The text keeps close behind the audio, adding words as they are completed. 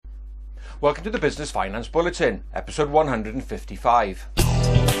Welcome to the Business Finance Bulletin, episode 155.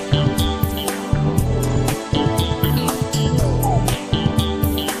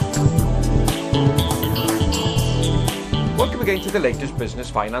 Welcome again to the latest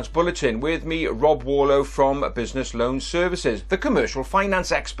Business Finance Bulletin with me, Rob Warlow from Business Loan Services, the commercial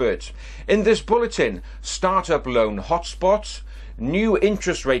finance expert. In this bulletin, startup loan hotspots, new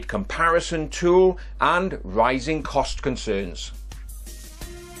interest rate comparison tool, and rising cost concerns.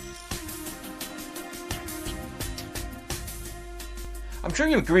 I'm sure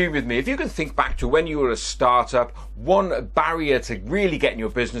you'll agree with me, if you can think back to when you were a startup, one barrier to really getting your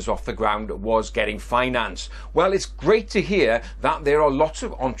business off the ground was getting finance. Well, it's great to hear that there are lots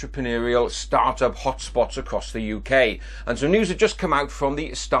of entrepreneurial startup hotspots across the UK. And some news has just come out from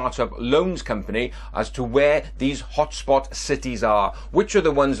the Startup Loans Company as to where these hotspot cities are, which are the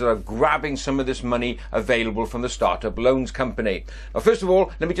ones that are grabbing some of this money available from the Startup Loans Company. Now, first of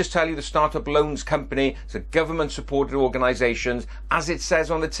all, let me just tell you the Startup Loans Company is a government-supported organisation. As it says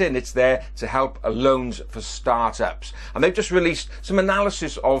on the tin, it's there to help loans for startups. And they've just released some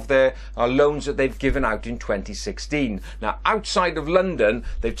analysis of their loans that they've given out in 2016. Now, outside of London,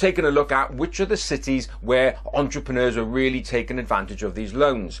 they've taken a look at which are the cities where entrepreneurs are really taking advantage of these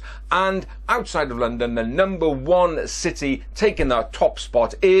loans. And outside of London, the number one city taking the top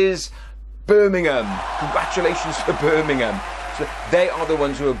spot is Birmingham. Congratulations to Birmingham. So they are the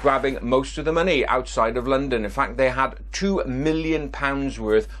ones who are grabbing most of the money outside of London. In fact, they had £2 million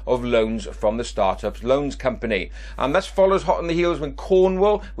worth of loans from the Startup Loans Company. And that follows hot on the heels when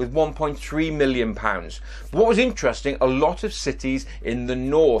Cornwall with £1.3 million. But what was interesting, a lot of cities in the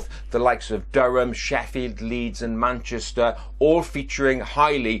north, the likes of Durham, Sheffield, Leeds and Manchester, all featuring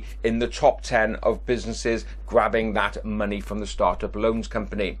highly in the top 10 of businesses grabbing that money from the Startup Loans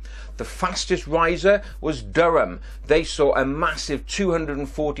Company. The fastest riser was Durham. They saw a massive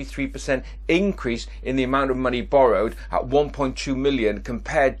 243% increase in the amount of money borrowed at 1.2 million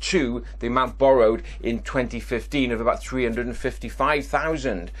compared to the amount borrowed in 2015 of about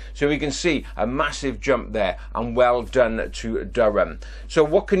 355,000. So we can see a massive jump there, and well done to Durham. So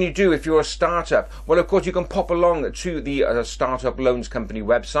what can you do if you're a startup? Well, of course, you can pop along to the Startup Loans Company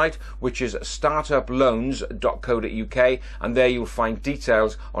website, which is startuploans.co.uk, and there you'll find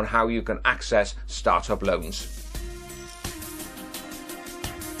details on how you can access startup loans.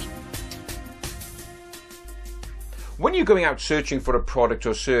 When you're going out searching for a product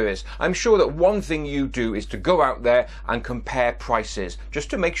or service, I'm sure that one thing you do is to go out there and compare prices, just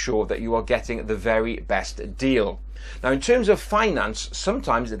to make sure that you are getting the very best deal. Now, in terms of finance,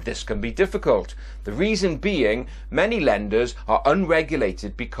 sometimes this can be difficult. The reason being, many lenders are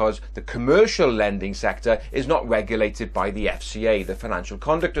unregulated because the commercial lending sector is not regulated by the FCA, the Financial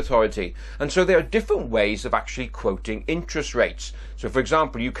Conduct Authority. And so there are different ways of actually quoting interest rates. So, for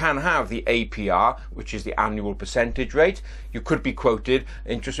example, you can have the APR, which is the annual percentage rate. You could be quoted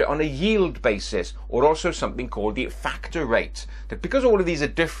interest rate on a yield basis, or also something called the factor rate. But because all of these are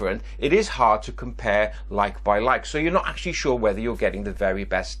different, it is hard to compare like by like. So you're not actually sure whether you're getting the very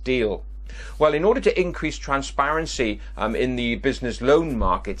best deal. Well, in order to increase transparency in the business loan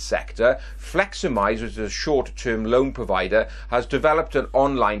market sector, Fleximize, which is a short-term loan provider, has developed an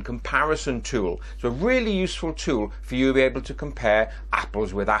online comparison tool. It's a really useful tool for you to be able to compare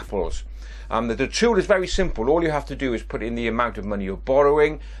apples with apples. The tool is very simple. All you have to do is put in the amount of money you're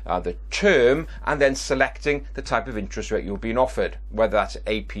borrowing, the term, and then selecting the type of interest rate you're being offered, whether that's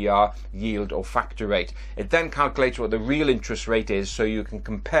APR, yield or factor rate. It then calculates what the real interest rate is so you can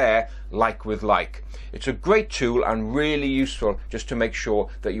compare like with like. It's a great tool and really useful just to make sure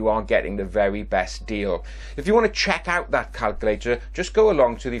that you are getting the very best deal. If you want to check out that calculator, just go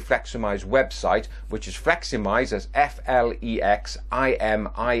along to the Fleximize website, which is Fleximize, as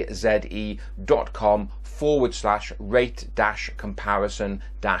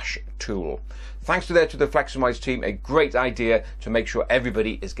FLEXIMIZE.com/rate-comparison-tool. Thanks to the Fleximize team, a great idea to make sure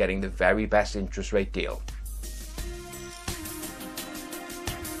everybody is getting the very best interest rate deal.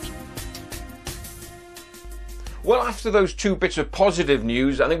 Well, after those two bits of positive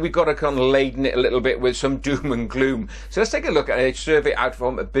news, I think we've got to kind of laden it a little bit with some doom and gloom. So let's take a look at a survey out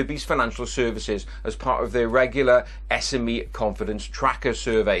from Bibby's Financial Services as part of their regular SME Confidence Tracker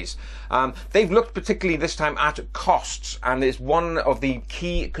surveys. They've looked particularly this time at costs, and it's one of the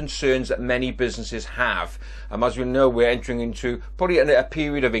key concerns that many businesses have. As we know, we're entering into probably a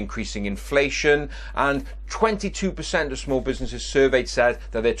period of increasing inflation, and 22% of small businesses surveyed said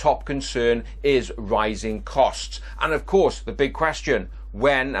that their top concern is rising costs. And of course, the big question,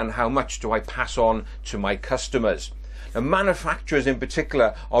 when and how much do I pass on to my customers? Now, manufacturers in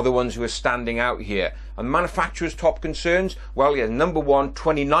particular are the ones who are standing out here. And manufacturers' top concerns, well, yeah, number one,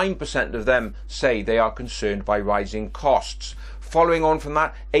 29% of them say they are concerned by rising costs. Following on from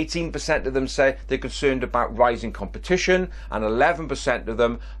that, 18% of them say they're concerned about rising competition, and 11% of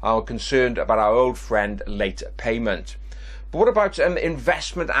them are concerned about our old friend late payment. But what about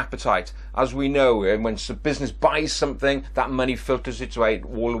investment appetite? As we know, when a business buys something, that money filters its way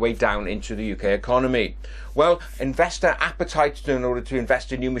all the way down into the UK economy. Well, investor appetite in order to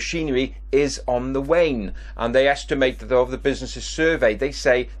invest in new machinery is on the wane. And they estimate that over the businesses surveyed, they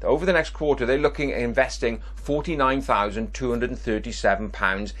say that over the next quarter, they're looking at investing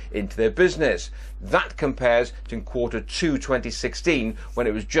 £49,237 into their business. That compares to in quarter 2 2016, when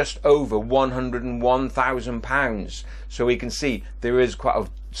it was just over £101,000. So we can see there is quite a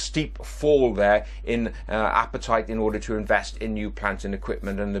steep fall there in appetite in order to invest in new plant and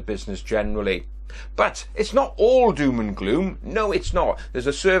equipment and the business generally. But it's not all doom and gloom. No, it's not. There's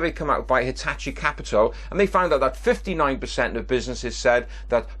a survey come out by Hitachi Capital, and they found out that 59% of businesses said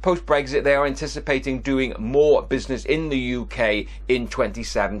that post-Brexit they are anticipating doing more business in the UK in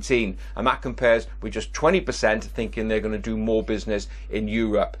 2017. And that compares with just 20% thinking they're going to do more business in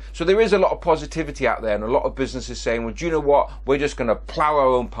Europe. So there is a lot of positivity out there, and a lot of businesses saying, well, do you know what? We're just going to plough our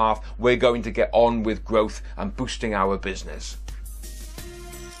own path. We're going to get on with growth and boosting our business.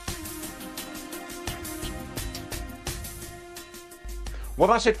 Well,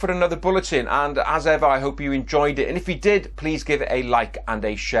 that's it for another bulletin, and as ever, I hope you enjoyed it. And if you did, please give it a like and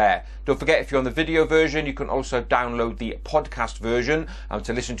a share. Don't forget, if you're on the video version, you can also download the podcast version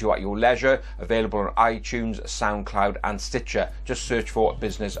to listen to at your leisure, available on iTunes, SoundCloud and Stitcher. Just search for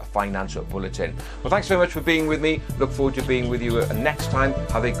Business Finance Bulletin. Well, thanks very much for being with me. Look forward to being with you next time.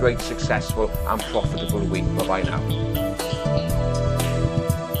 Have a great, successful and profitable week. Bye-bye now.